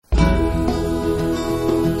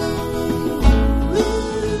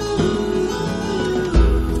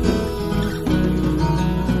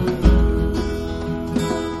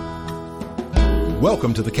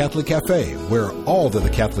Welcome to the Catholic Cafe, where all that the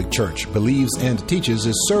Catholic Church believes and teaches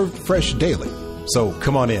is served fresh daily. So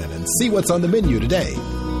come on in and see what's on the menu today.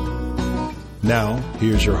 Now,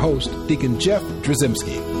 here's your host, Deacon Jeff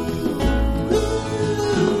Drzymski.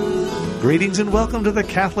 Greetings and welcome to the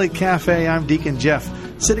Catholic Cafe. I'm Deacon Jeff,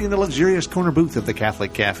 sitting in the luxurious corner booth of the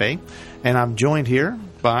Catholic Cafe, and I'm joined here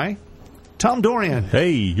by Tom Dorian.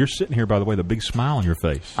 Hey, you're sitting here, by the way, with a big smile on your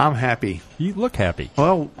face. I'm happy. You look happy.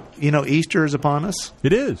 Well, you know, Easter is upon us.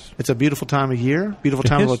 It is. It's a beautiful time of year, beautiful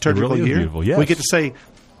time of liturgical year. Beautiful, yes. We get to say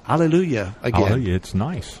Hallelujah again. Hallelujah, it's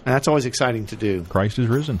nice. And that's always exciting to do. Christ is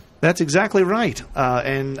risen. That's exactly right.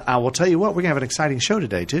 And I will tell you what, we're going to have an exciting show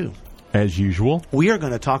today, too. As usual. We are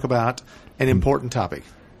going to talk about an important topic.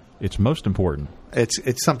 It's most important.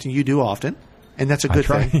 It's something you do often. And that's a good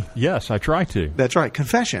thing. Yes, I try to. That's right.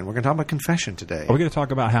 Confession. We're going to talk about confession today. Are we going to talk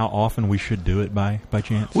about how often we should do it by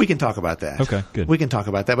chance? We can talk about that. Okay, good. We can talk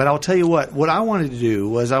about that. But I'll tell you what I wanted to do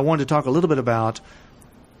was I wanted to talk a little bit about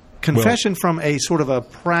confession from a sort of a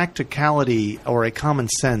practicality or a common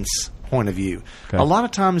sense point of view. Okay. A lot of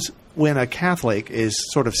times when a Catholic is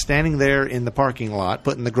sort of standing there in the parking lot,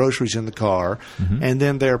 putting the groceries in the car, and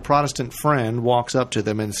then their Protestant friend walks up to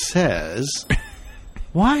them and says...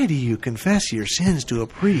 Why do you confess your sins to a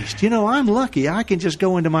priest? You know, I'm lucky. I can just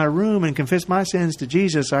go into my room and confess my sins to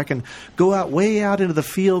Jesus. I can go way out into the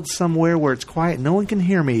field somewhere where it's quiet. No one can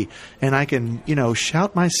hear me. And I can,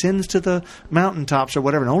 shout my sins to the mountaintops or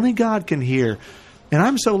whatever. And only God can hear. And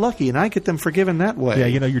I'm so lucky, and I get them forgiven that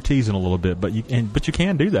way. Yeah, you're teasing a little bit, but you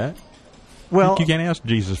can do that. Well, you can't ask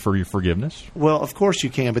Jesus for your forgiveness. Well, of course you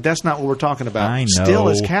can, but that's not what we're talking about. I know. Still,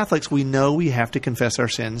 as Catholics, we know we have to confess our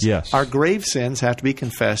sins. Yes. Our grave sins have to be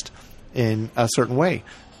confessed in a certain way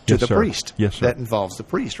to the priest. Yes, sir. That involves the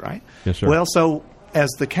priest, right? Yes, sir. Well, so as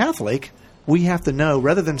the Catholic, we have to know,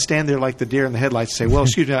 rather than stand there like the deer in the headlights and say, well,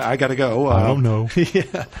 shoot, I got to go. I don't know.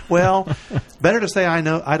 Yeah. Well, better to say I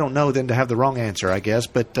don't know than to have the wrong answer, I guess.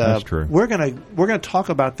 But that's true. We're gonna talk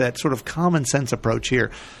about that sort of common sense approach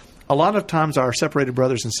here. A lot of times our separated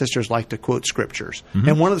brothers and sisters like to quote scriptures. Mm-hmm.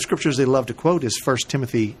 And one of the scriptures they love to quote is 1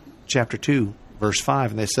 Timothy chapter 2, verse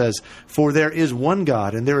 5. And it says, "For there is one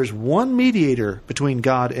God, and there is one mediator between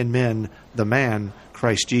God and men, the man,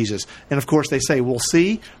 Christ Jesus." And of course they say, well,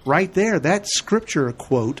 see, right there, that scripture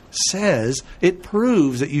quote says, it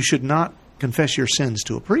proves that you should not confess your sins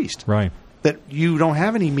to a priest. Right. That you don't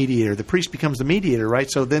have any mediator. The priest becomes the mediator, right?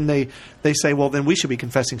 So then they say, well, then we should be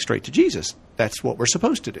confessing straight to Jesus. That's what we're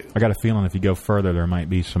supposed to do. I got a feeling if you go further, there might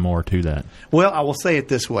be some more to that. Well, I will say it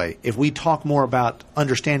this way. If we talk more about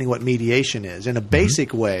understanding what mediation is, in a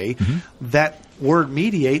basic way, that word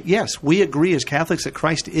mediate, yes, we agree as Catholics that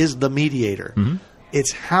Christ is the mediator.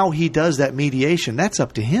 It's how he does that mediation. That's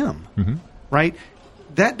up to him, right?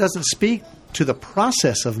 That doesn't speak to the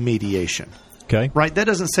process of mediation. Okay. Right? That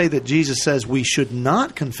doesn't say that Jesus says we should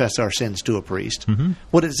not confess our sins to a priest.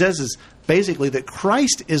 What it says is basically that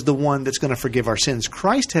Christ is the one that's going to forgive our sins.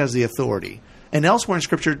 Christ has the authority. And elsewhere in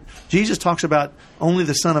Scripture, Jesus talks about only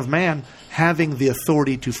the Son of Man having the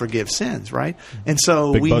authority to forgive sins, right? And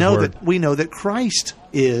so we know that Christ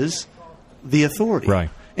is the authority. Right.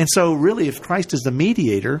 And so really if Christ is the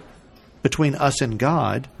mediator between us and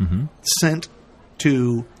God, sent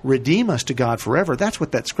to redeem us to God forever, that's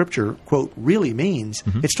what that scripture quote really means.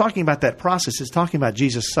 It's talking about that process. It's talking about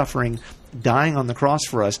Jesus suffering, dying on the cross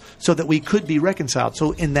for us so that we could be reconciled.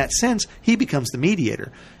 So in that sense, he becomes the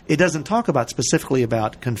mediator. It doesn't talk specifically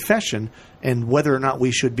about confession and whether or not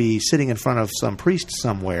we should be sitting in front of some priest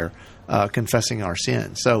somewhere confessing our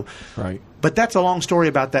sins. So, right. But that's a long story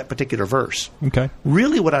about that particular verse. Okay.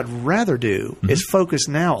 Really what I'd rather do is focus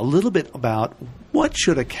now a little bit about what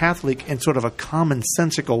should a Catholic in sort of a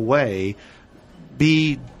commonsensical way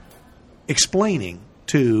be explaining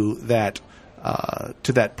to that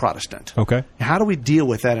Protestant. Okay. How do we deal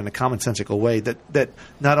with that in a commonsensical way that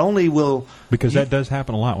not only will... Because that does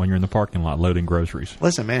happen a lot when you're in the parking lot loading groceries.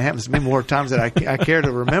 Listen, man, it happens to me more times than I care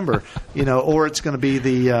to remember. Or it's going to be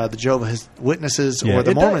the Jehovah's Witnesses or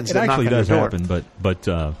the Mormons that knock on your door. It actually does happen, but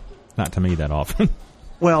not to me that often.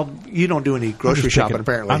 Well, you don't do any grocery shopping,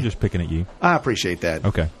 apparently. I'm just picking at you. I appreciate that.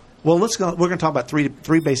 Okay. Well, we're going to talk about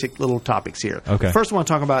three basic little topics here. Okay. The first one I want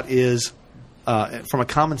to talk about is from a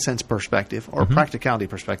common sense perspective or practicality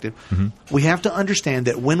perspective, we have to understand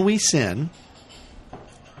that when we sin,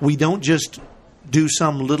 we don't just do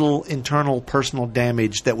some little internal personal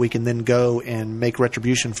damage that we can then go and make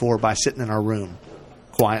retribution for by sitting in our room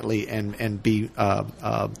quietly and be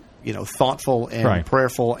thoughtful and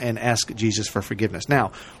prayerful and ask Jesus for forgiveness.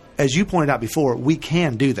 Now, as you pointed out before, we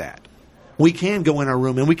can do that. We can go in our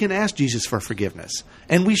room and we can ask Jesus for forgiveness.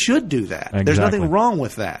 And we should do that. Exactly. There's nothing wrong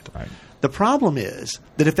with that. Right. The problem is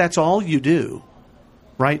that if that's all you do,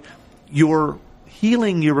 right, you're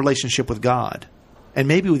healing your relationship with God and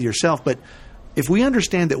maybe with yourself. But if we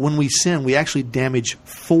understand that when we sin, we actually damage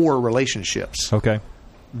 4 relationships, Okay.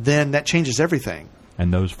 then that changes everything.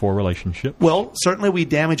 And those 4 relationships? Well, certainly we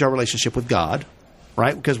damage our relationship with God,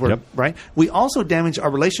 right? Because we're right. We also damage our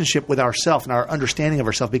relationship with ourselves and our understanding of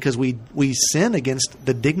ourselves because we sin against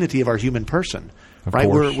the dignity of our human person, right?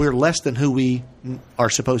 We're less than who we are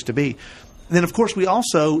supposed to be. And then, of course, we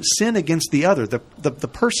also sin against the other, the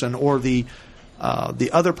person or the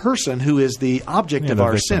other person who is the object of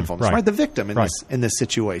our sinfulness, right? The victim in this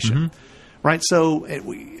situation, right? So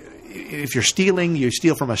if you're stealing, you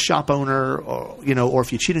steal from a shop owner, or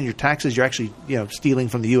if you cheat on your taxes, you're actually stealing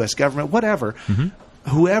from the U.S. government, whatever.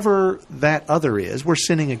 Whoever that other is, we're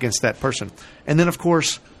sinning against that person. And then, of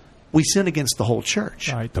course, we sin against the whole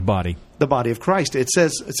church. Right, the body of Christ. It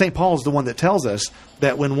says, St. Paul is the one that tells us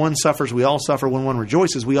that when one suffers, we all suffer. When one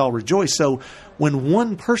rejoices, we all rejoice. So when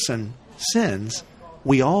one person sins,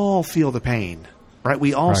 we all feel the pain, right?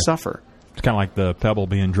 We all suffer. It's kind of like the pebble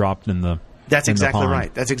being dropped in the That's exactly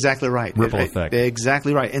right. That's exactly right. Ripple effect.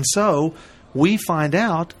 Exactly right. And so we find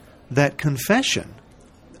out that confession,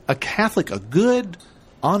 a good,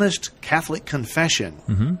 honest Catholic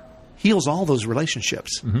confession, heals all those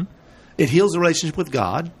relationships. It heals the relationship with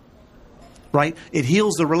God, right? It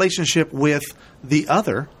heals the relationship with the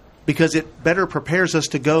other because it better prepares us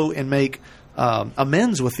to go and make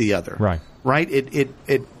amends with the other. Right?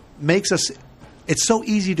 It makes us... It's so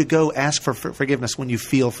easy to go ask for forgiveness when you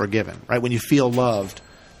feel forgiven, right? When you feel loved.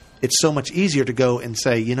 It's so much easier to go and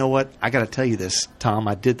say, you know what? I got to tell you this, Tom.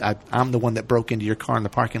 I'm the one that broke into your car in the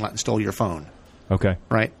parking lot and stole your phone. Okay.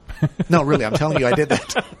 Right? No, really, I'm telling you, I did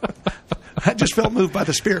that. I just felt moved by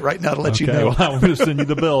the Spirit right now to let you know. Well, I'm going to send you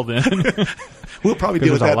the bill then. We'll probably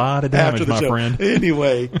deal with that a lot of damage, after the my show. friend.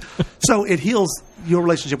 Anyway, so it heals your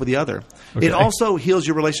relationship with the other. Okay. It also heals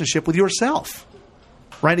your relationship with yourself.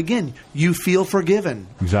 Right? Again, you feel forgiven.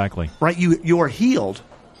 Exactly. Right? You are healed.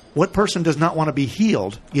 What person does not want to be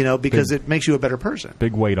healed, because it makes you a better person.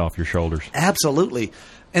 Big weight off your shoulders. Absolutely.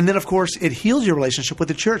 And then, of course, it heals your relationship with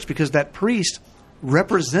the church because that priest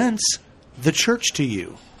represents the church to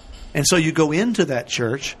you. And so you go into that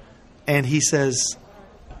church and he says,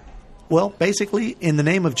 well, basically, in the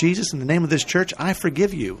name of Jesus, in the name of this church, I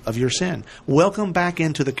forgive you of your sin. Welcome back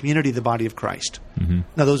into the community of the body of Christ.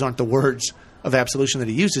 Now, those aren't the words of absolution that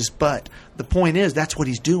he uses, but the point is that's what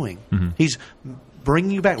he's doing. He's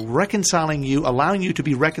bringing you back, reconciling you, allowing you to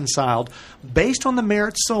be reconciled based on the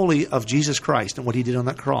merit solely of Jesus Christ and what he did on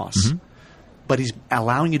that cross. But he's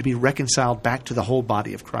allowing you to be reconciled back to the whole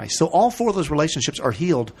body of Christ. So all 4 of those relationships are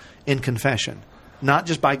healed in confession, not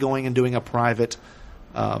just by going and doing a private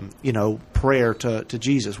prayer to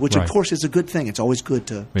Jesus, which of course is a good thing. It's always good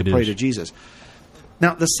to pray to Jesus.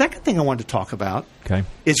 Now, the second thing I wanted to talk about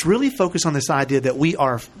is really focus on this idea that we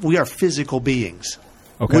are physical beings.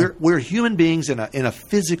 Okay. We're human beings in a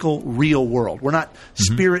physical, real world. We're not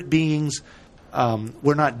spirit beings.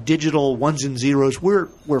 We're not digital ones and zeros. We're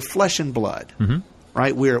flesh and blood,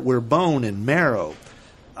 right? We're bone and marrow,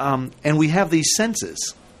 and we have these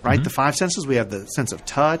senses, right? The 5 senses. We have the sense of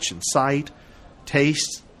touch and sight,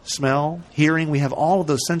 taste, smell, hearing. We have all of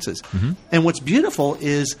those senses, and what's beautiful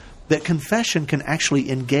is that confession can actually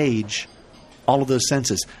engage all of those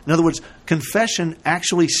senses. In other words, confession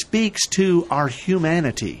actually speaks to our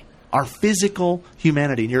humanity, our physical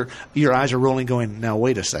humanity. And your eyes are rolling going, now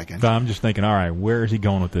wait a second. I'm just thinking, all right, where is he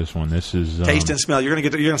going with this one? This is... taste and smell. You're going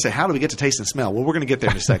to say, how do we get to taste and smell? Well, we're going to get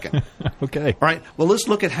there in a second. Okay. All right. Well, let's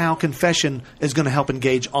look at how confession is going to help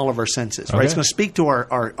engage all of our senses. Right? It's going to speak to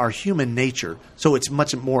our human nature. So it's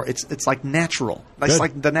much more, it's like natural. It's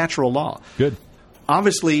like the natural law. Good.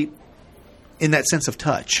 Obviously, in that sense of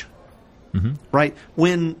touch, right?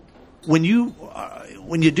 When you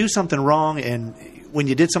do something wrong, and when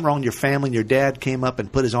you did something wrong in your family, and your dad came up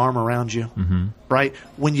and put his arm around you, right?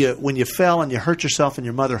 When you fell and you hurt yourself, and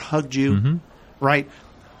your mother hugged you, right?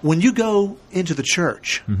 When you go into the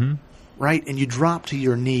church, right, and you drop to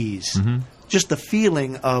your knees, just the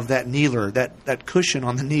feeling of that kneeler, that cushion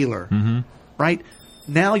on the kneeler, right?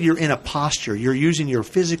 Now you're in a posture. You're using your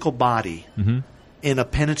physical body in a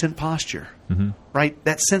penitent posture, right?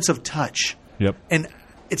 That sense of touch. Yep. And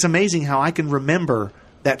it's amazing how I can remember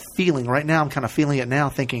that feeling. Right now, I'm kind of feeling it now,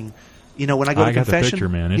 thinking, when I go to confession. I got the picture,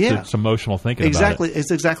 man. It's emotional thinking exactly, about it.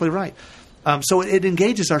 It's exactly right. So it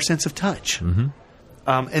engages our sense of touch. And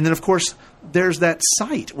then, of course, there's that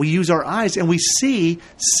sight. We use our eyes, and we see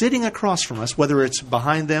sitting across from us, whether it's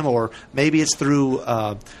behind them or maybe it's through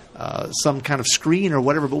some kind of screen or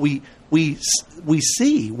whatever, but we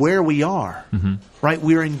see where we are, right?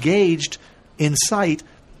 We're engaged in sight.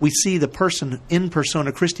 We see the person in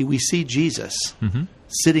persona Christi. We see Jesus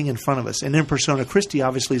sitting in front of us. And in persona Christi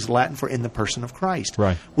obviously is Latin for in the person of Christ.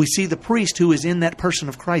 Right. We see the priest who is in that person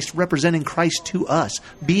of Christ, representing Christ to us,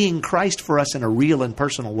 being Christ for us in a real and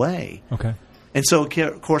personal way. Okay. And so,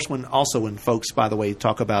 of course, when folks, by the way,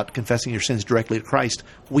 talk about confessing your sins directly to Christ,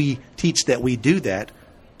 we teach that we do that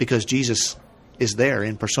because Jesus is there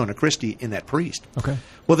in persona Christi in that priest. Okay.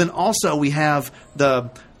 Well, then also we have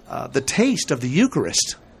the taste of the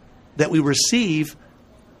Eucharist that we receive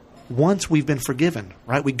once we've been forgiven,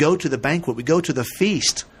 right? We go to the banquet, we go to the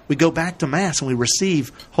feast, we go back to Mass, and we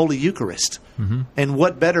receive Holy Eucharist. And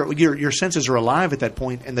what better, your senses are alive at that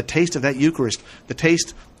point, and the taste of that Eucharist, the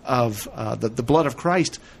taste of the blood of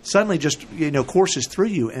Christ suddenly just courses through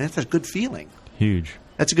you, and that's a good feeling. Huge.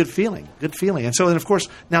 That's a good feeling. And so then, of course,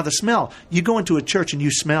 now the smell. You go into a church and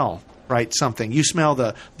you smell, right, something. You smell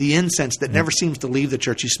the incense that never seems to leave the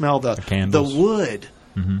church. You smell the wood.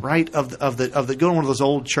 Right, of the go to one of those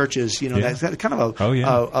old churches, that's kind of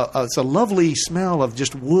it's a lovely smell of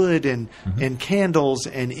just wood and candles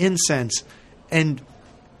and incense. And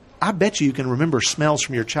I bet you can remember smells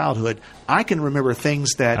from your childhood. I can remember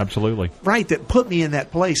things that that put me in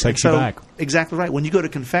that place. Takes you back. Exactly right. When you go to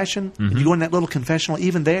confession, and you go in that little confessional,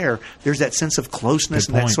 even there's that sense of closeness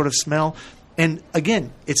and that sort of smell. And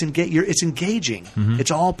again, it's engaging.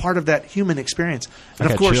 It's all part of that human experience.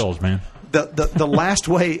 And of course, chills, man. The last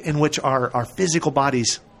way in which our physical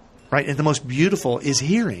bodies, right, and the most beautiful is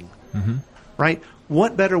hearing, right?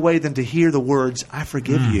 What better way than to hear the words, I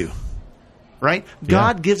forgive you, right? Yeah.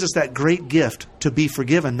 God gives us that great gift to be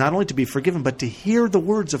forgiven, not only to be forgiven, but to hear the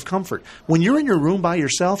words of comfort. When you're in your room by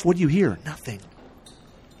yourself, what do you hear? Nothing,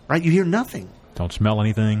 right? You hear nothing. Don't smell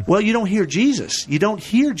anything. Well, you don't hear Jesus. You don't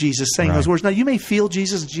hear Jesus saying those words. Now, you may feel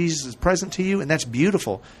Jesus is present to you, and that's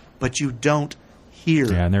beautiful, but you don't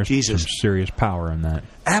hear and there's Jesus. Some serious power in that.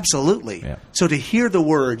 Absolutely. Yeah. So to hear the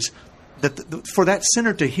words, for that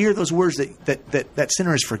sinner to hear those words that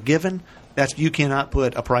sinner is forgiven, you cannot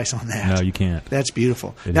put a price on that. No, you can't. That's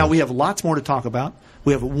beautiful. We have lots more to talk about.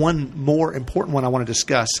 We have one more important one I want to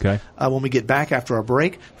discuss when we get back after our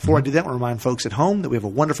break. Before I do that, I want to remind folks at home that we have a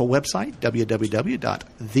wonderful website,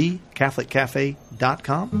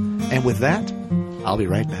 www.thecatholiccafe.com. And with that, I'll be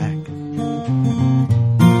right back.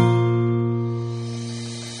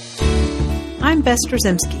 I'm Bess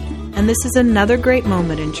Drzymski, and this is another great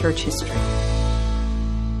moment in church history.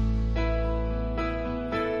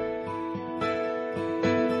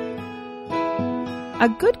 A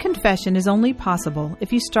good confession is only possible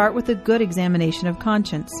if you start with a good examination of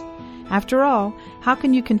conscience. After all, how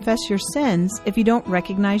can you confess your sins if you don't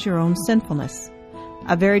recognize your own sinfulness?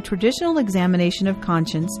 A very traditional examination of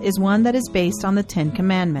conscience is one that is based on the Ten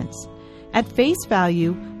Commandments. At face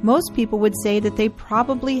value, most people would say that they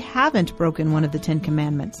probably haven't broken one of the Ten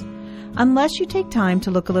Commandments, unless you take time to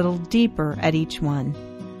look a little deeper at each one.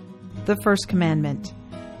 The first commandment: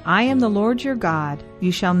 I am the Lord your God.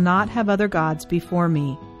 You shall not have other gods before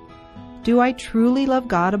me. Do I truly love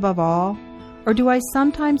God above all? Or do I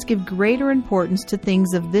sometimes give greater importance to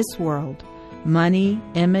things of this world? Money,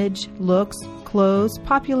 image, looks, clothes,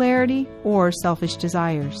 popularity, or selfish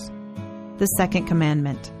desires? The second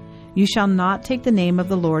commandment: You shall not take the name of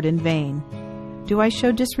the Lord in vain. Do I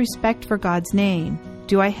show disrespect for God's name?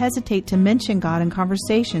 Do I hesitate to mention God in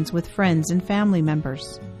conversations with friends and family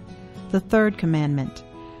members? The third commandment: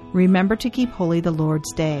 Remember to keep holy the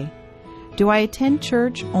Lord's day. Do I attend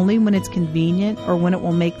church only when it's convenient or when it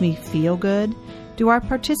will make me feel good? Do I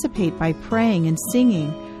participate by praying and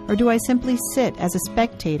singing, or do I simply sit as a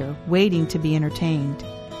spectator waiting to be entertained?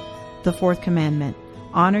 The fourth commandment: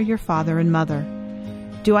 Honor your father and mother.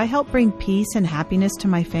 Do I help bring peace and happiness to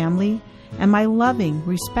my family? Am I loving,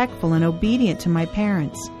 respectful, and obedient to my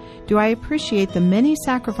parents? Do I appreciate the many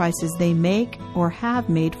sacrifices they make or have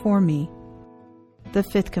made for me? The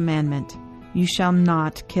fifth commandment: You shall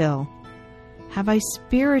not kill. Have I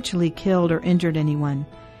spiritually killed or injured anyone?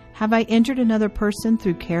 Have I injured another person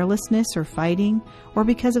through carelessness or fighting, or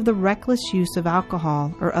because of the reckless use of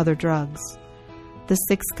alcohol or other drugs? The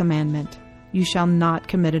sixth commandment: You shall not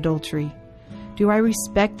commit adultery. Do I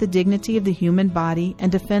respect the dignity of the human body and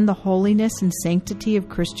defend the holiness and sanctity of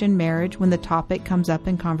Christian marriage when the topic comes up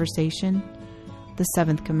in conversation? The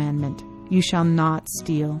seventh commandment: You shall not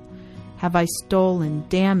steal. Have I stolen,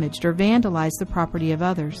 damaged, or vandalized the property of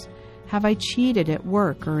others? Have I cheated at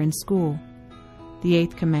work or in school? The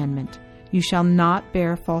eighth commandment: You shall not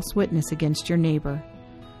bear false witness against your neighbor.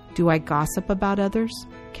 Do I gossip about others?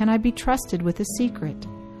 Can I be trusted with a secret?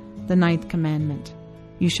 The ninth commandment: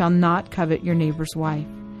 You shall not covet your neighbor's wife.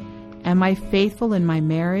 Am I faithful in my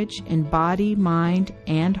marriage, in body, mind,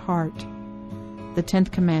 and heart? The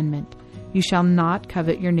 10th commandment. You shall not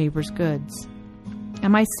covet your neighbor's goods.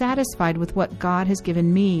 Am I satisfied with what God has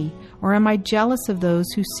given me, or am I jealous of those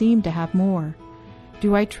who seem to have more?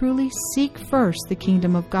 Do I truly seek first the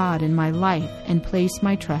kingdom of God in my life and place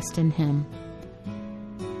my trust in Him?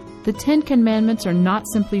 The 10 commandments are not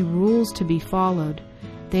simply rules to be followed.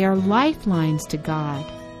 They are lifelines to God.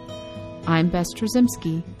 I'm Bess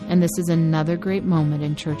Trzymski, and this is another great moment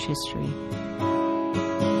in church history.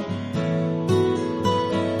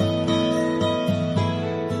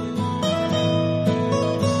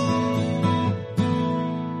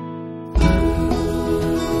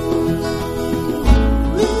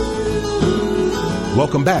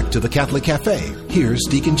 Welcome back to the Catholic Cafe. Here's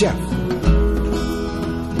Deacon Jeff.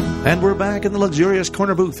 And we're back in the luxurious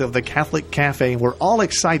corner booth of the Catholic Cafe. We're all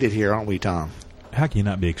excited here, aren't we, Tom? How can you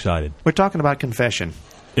not be excited? We're talking about confession.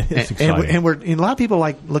 It's exciting. And a lot of people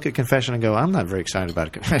look at confession and go, I'm not very excited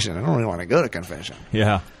about confession. I don't really want to go to confession.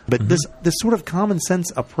 Yeah. But this sort of common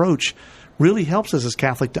sense approach really helps us as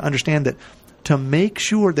Catholic to understand that to make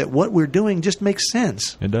sure that what we're doing just makes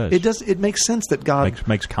sense. It does. It makes sense that God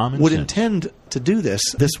makes common would sense. intend to do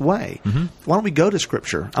this way. Mm-hmm. Why don't we go to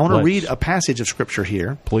Scripture? I want to read a passage of Scripture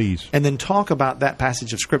here. Please. And then talk about that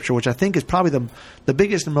passage of Scripture, which I think is probably the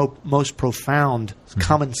biggest and most profound,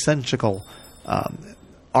 commonsensical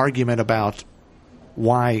argument about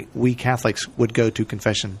why we Catholics would go to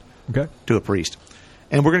confession to a priest.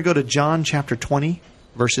 And we're going to go to John chapter 20,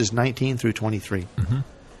 verses 19 through 23. Mm-hmm.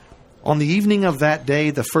 On the evening of that day,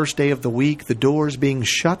 the first day of the week, the doors being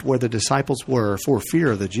shut where the disciples were for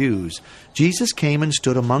fear of the Jews, Jesus came and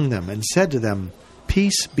stood among them and said to them,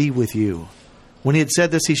 Peace be with you. When he had said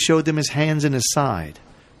this, he showed them his hands and his side.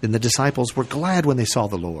 Then the disciples were glad when they saw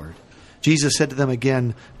the Lord. Jesus said to them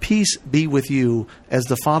again, Peace be with you. As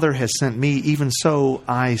the Father has sent me, even so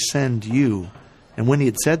I send you. And when he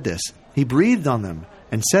had said this, he breathed on them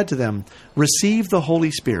and said to them, Receive the Holy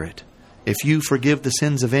Spirit. If you forgive the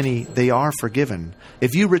sins of any, they are forgiven.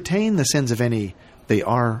 If you retain the sins of any, they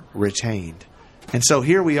are retained. And so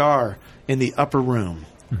here we are in the upper room,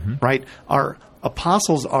 right? Our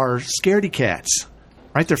apostles are scaredy cats,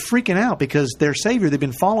 right? They're freaking out because their Savior they've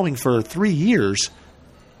been following for 3 years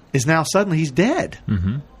is now suddenly he's dead,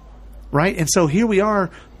 right? And so here we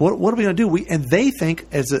are. What are we going to do? And they think,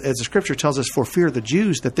 as the Scripture tells us, for fear of the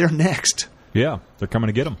Jews, that they're next. Yeah, they're coming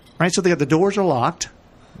to get them. Right? So the doors are locked.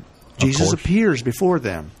 Jesus appears before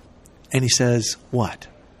them, and he says, what?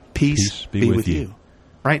 Peace be with you.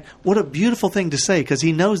 Right? What a beautiful thing to say, because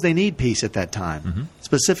he knows they need peace at that time,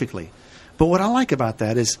 specifically. But what I like about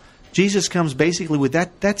that is Jesus comes basically with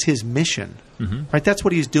that. That's his mission. Right? That's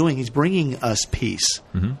what he's doing. He's bringing us peace.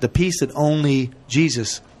 The peace that only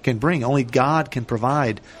Jesus can bring. Only God can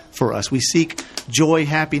provide for us. We seek joy,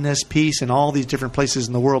 happiness, peace in all these different places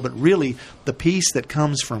in the world, but really the peace that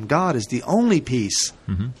comes from God is the only peace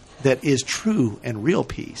that is true and real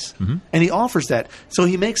peace. And he offers that. So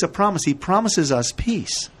he makes a promise. He promises us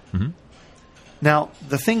peace. Now,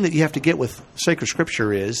 the thing that you have to get with sacred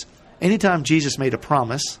Scripture is anytime Jesus made a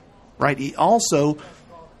promise, right, he also,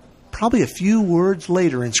 probably a few words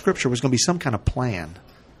later in Scripture, was going to be some kind of plan.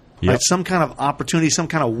 Right? Some kind of opportunity, some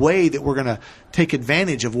kind of way that we're going to take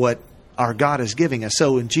advantage of what our God is giving us.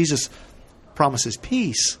 So when Jesus promises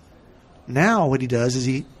peace, now what he does is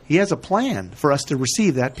he has a plan for us to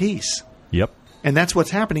receive that peace. And that's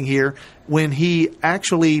what's happening here when he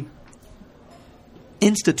actually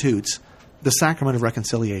institutes the sacrament of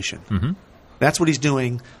reconciliation. That's what he's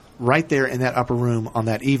doing right there in that upper room on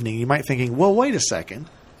that evening. You might be thinking, well, wait a second.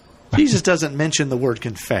 Jesus doesn't mention the word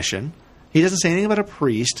confession. He doesn't say anything about a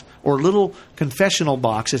priest or little confessional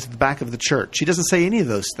boxes at the back of the church. He doesn't say any of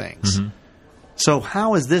those things. So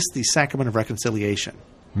how is this the sacrament of reconciliation?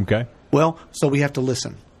 Well, so we have to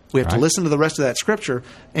listen. We have to listen to the rest of that Scripture,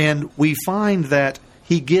 and we find that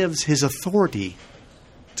he gives his authority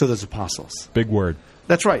to those apostles. Big word.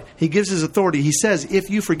 That's right. He gives his authority. He says, if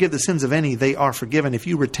you forgive the sins of any, they are forgiven. If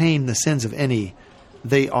you retain the sins of any,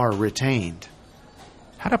 they are retained.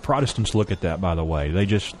 How do Protestants look at that, by the way? Do they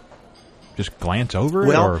just glance over it?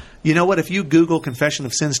 Well, you know what? If you Google confession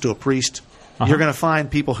of sins to a priest, you're going to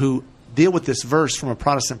find people who deal with this verse from a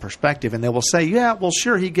Protestant perspective, and they will say, yeah, well,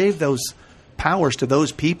 sure, he gave those powers to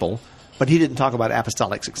those people, but he didn't talk about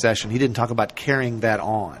apostolic succession. He didn't talk about carrying that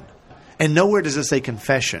on. And nowhere does it say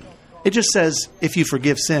confession. It just says, if you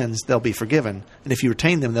forgive sins, they'll be forgiven, and if you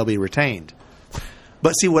retain them, they'll be retained.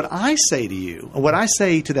 But see, what I say to you, or what I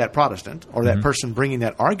say to that Protestant, or that person bringing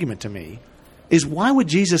that argument to me, is why would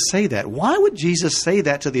Jesus say that? Why would Jesus say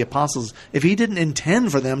that to the apostles if he didn't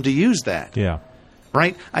intend for them to use that? Yeah.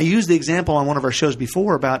 Right? I used the example on one of our shows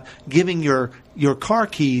before about giving your car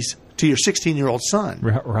keys to your 16-year-old son.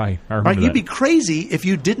 Right. I remember You'd be crazy if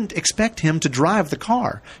you didn't expect him to drive the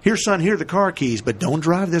car. Here, son, here are the car keys, but don't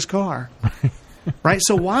drive this car. Right?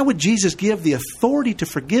 So why would Jesus give the authority to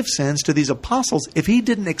forgive sins to these apostles if he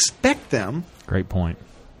didn't expect them Great point.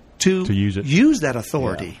 to use that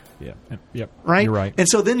authority? Yeah. Yep. Right? You're right. And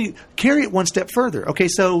so then you carry it one step further. Okay,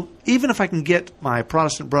 so even if I can get my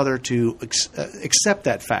Protestant brother to accept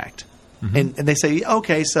that fact, and they say,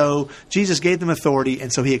 okay, so Jesus gave them authority,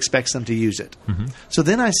 and so he expects them to use it. So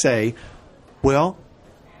then I say, well,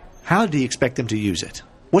 how did he expect them to use it?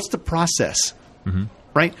 What's the process?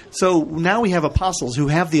 Right? So now we have apostles who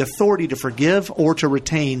have the authority to forgive or to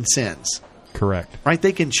retain sins. Correct. Right?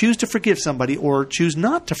 They can choose to forgive somebody or choose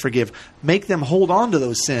not to forgive, make them hold on to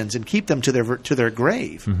those sins and keep them to their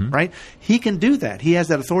grave. Right? He can do that. He has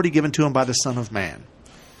that authority given to him by the Son of Man.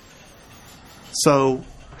 So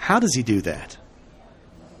how does he do that?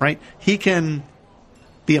 Right? He can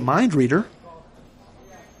be a mind reader,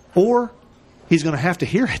 or he's going to have to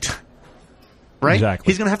hear it. Right?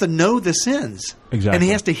 Exactly. He's going to have to know the sins. Exactly. And he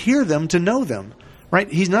has to hear them to know them. Right?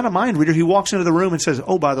 He's not a mind reader. He walks into the room and says,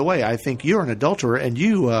 oh, by the way, I think you're an adulterer, and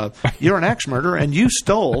you're an axe murderer, and you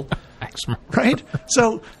stole. Axe murderer. Right?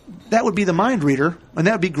 So that would be the mind reader, and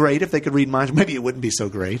that would be great if they could read minds. Maybe it wouldn't be so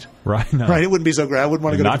great. Right. No. Right? It wouldn't be so great. I wouldn't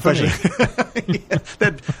want to go to Not for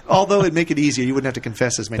confession. Although it'd make it easier, you wouldn't have to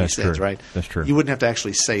confess as many That's sins, true. right? That's true. You wouldn't have to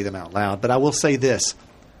actually say them out loud. But I will say this.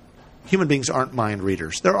 Human beings aren't mind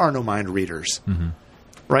readers. There are no mind readers.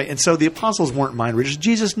 Right? And so the apostles weren't mind readers.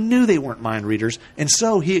 Jesus knew they weren't mind readers, and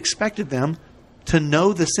so he expected them to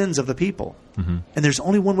know the sins of the people. And there's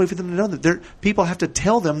only one way for them to know that. People have to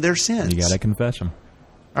tell them their sins. You got to confess them.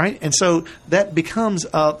 Right? And so that becomes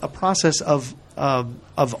a process of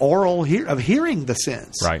hearing the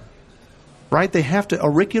sins. Right. Right? They have to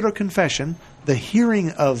auricular confession, the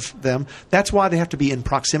hearing of them. That's why they have to be in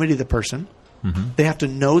proximity to the person. They have to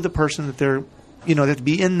know the person that they're. They have to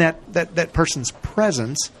be in that person's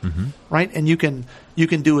presence, right? And you can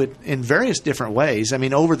do it in various different ways. I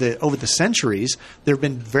mean, over the centuries, there have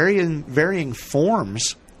been varying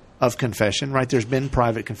forms of confession, right? There's been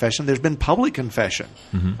private confession. There's been public confession.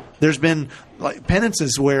 There's been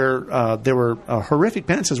penances where there were horrific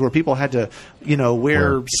penances where people had to,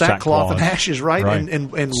 wear sackcloth and ashes, right?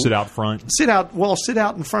 And sit out front. Sit out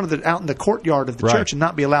in front of out in the courtyard of the church and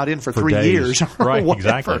not be allowed in for 3 days. years. Right,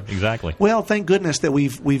 whatever. exactly. Well, thank goodness that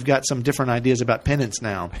we've got some different ideas about penance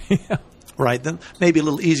now. Right? Then maybe a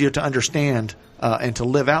little easier to understand and to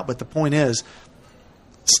live out, but the point is,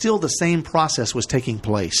 still the same process was taking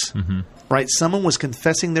place. Right? Someone was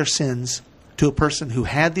confessing their sins to a person who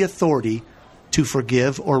had the authority to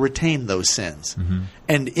forgive or retain those sins.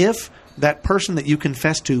 And if that person that you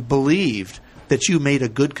confessed to believed that you made a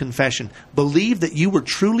good confession, believed that you were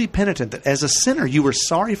truly penitent, that as a sinner you were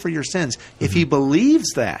sorry for your sins, if he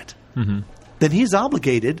believes that, then he's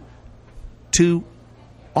obligated to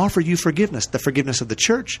offer you forgiveness, the forgiveness of the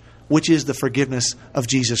church, which is the forgiveness of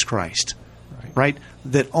Jesus Christ. Right?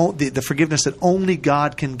 That the forgiveness that only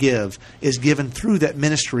God can give is given through that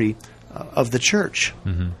ministry of the church.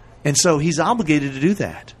 And so he's obligated to do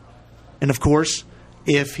that. And of course,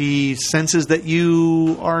 if he senses that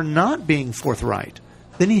you are not being forthright,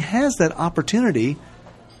 then he has that opportunity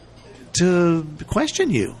to question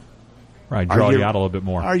you. Right, draw you out a little bit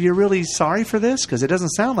more. Are you really sorry for this? Because it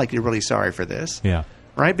doesn't sound like you're really sorry for this. Yeah.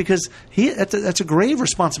 Right? Because that's a grave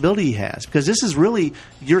responsibility he has. Because this is really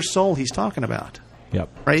your soul he's talking about. Yep.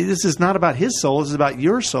 Right? This is not about his soul. This is about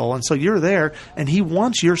your soul. And so you're there, and he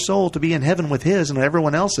wants your soul to be in heaven with his and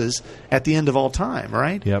everyone else's at the end of all time.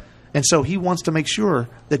 Right? Yep. And so he wants to make sure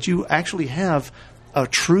that you actually have a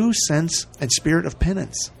true sense and spirit of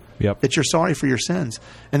penance. Yep. That you're sorry for your sins.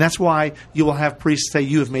 And that's why you will have priests say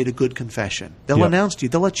you have made a good confession. They'll announce to you.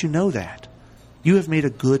 They'll let you know that. You have made a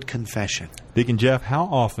good confession. Deacon Jeff, how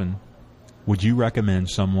often would you recommend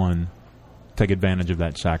someone take advantage of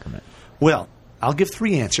that sacrament? Well, I'll give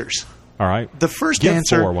 3 answers. All right. The first Give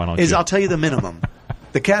answer 4, why don't is you? I'll tell you the minimum.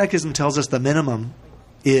 The Catechism tells us the minimum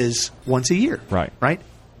is once a year. Right. Right?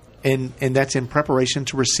 And that's in preparation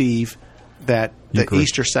to receive the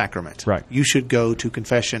Easter sacrament. Right. You should go to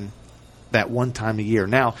confession that one time a year.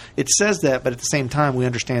 Now, it says that, but at the same time, we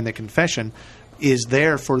understand that confession is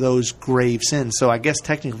there for those grave sins. So I guess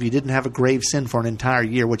technically if you didn't have a grave sin for an entire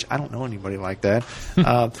year, which I don't know anybody like that,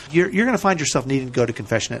 you're going to find yourself needing to go to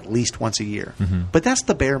confession at least once a year. But that's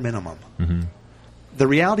the bare minimum. The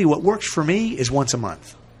reality, what works for me is once a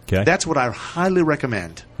month. Okay. That's what I highly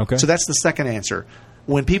recommend. Okay. So that's the second answer.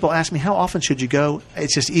 When people ask me, how often should you go?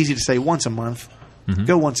 It's just easy to say once a month.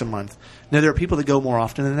 Go once a month. Now, there are people that go more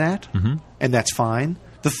often than that, and that's fine.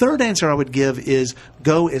 The third answer I would give is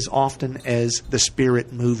go as often as the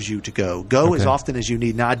Spirit moves you to go. Go as often as you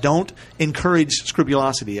need. Now, I don't encourage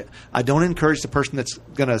scrupulosity. I don't encourage the person that's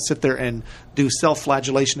going to sit there and do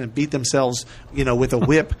self-flagellation and beat themselves, with a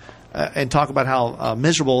whip and talk about how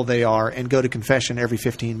miserable they are and go to confession every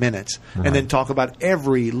 15 minutes and then talk about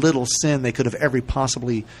every little sin they could have ever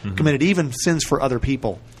possibly committed, even sins for other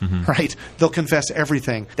people, right? They'll confess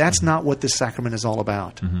everything. That's not what this sacrament is all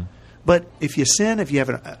about. But if you sin, if you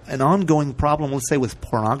have an ongoing problem, let's say with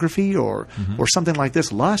pornography or something like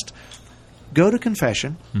this, lust, go to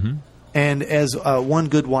confession. And as one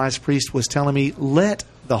good wise priest was telling me, let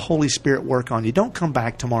the Holy Spirit work on you. Don't come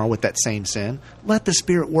back tomorrow with that same sin. Let the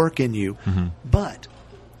Spirit work in you. But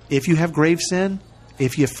if you have grave sin,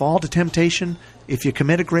 if you fall to temptation, if you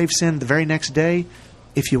commit a grave sin the very next day,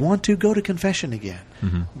 if you want to, go to confession again.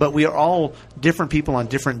 But we are all different people on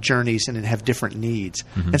different journeys and have different needs.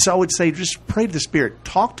 And so I would say just pray to the Spirit.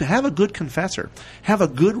 Have a good confessor. Have a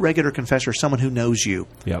good regular confessor, someone who knows you.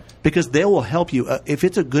 Because they will help you. If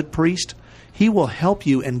it's a good priest, he will help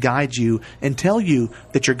you and guide you and tell you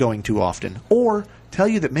that you're going too often, or tell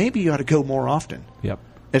you that maybe you ought to go more often.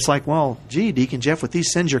 It's like, well, gee, Deacon Jeff, with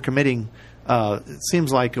these sins you're committing, it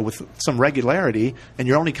seems like with some regularity, and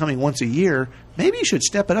you're only coming once a year, maybe you should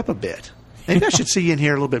step it up a bit. Maybe I should see you in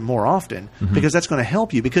here a little bit more often, because that's going to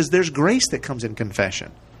help you, because there's grace that comes in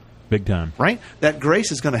confession. Big time. Right? That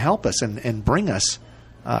grace is going to help us and bring us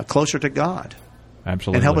closer to God.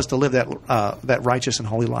 Absolutely. And help us to live that righteous and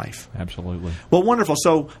holy life. Absolutely. Well, wonderful.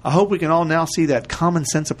 So I hope we can all now see that common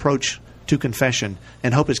sense approach to confession,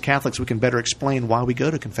 and hope as Catholics we can better explain why we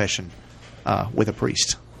go to confession with a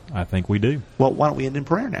priest. I think we do. Well, why don't we end in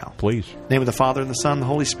prayer now? Please. In the name of the Father, and the Son, and the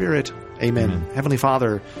Holy Spirit. Amen. Heavenly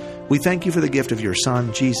Father, we thank you for the gift of your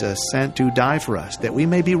Son, Jesus, sent to die for us, that we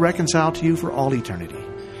may be reconciled to you for all eternity.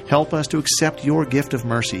 Help us to accept your gift of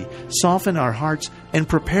mercy, soften our hearts, and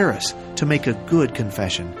prepare us to make a good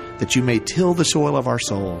confession, that you may till the soil of our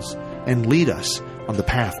souls and lead us on the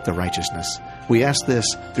path to righteousness. We ask this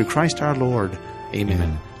through Christ our Lord. Amen. In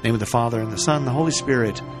the name of the Father, and the Son, and the Holy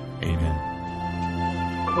Spirit. Amen.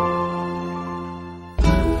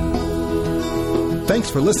 Thanks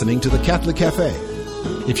for listening to the Catholic Cafe.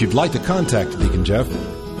 If you'd like to contact Deacon Jeff,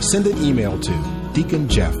 send an email to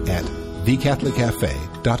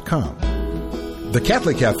deaconjeff@thecatholiccafe.com. The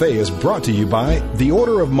Catholic Cafe is brought to you by the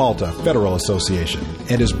Order of Malta Federal Association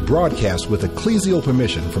and is broadcast with ecclesial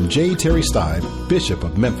permission from J. Terry Stive, Bishop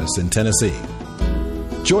of Memphis in Tennessee.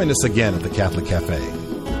 Join us again at the Catholic Cafe.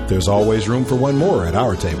 There's always room for one more at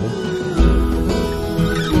our table.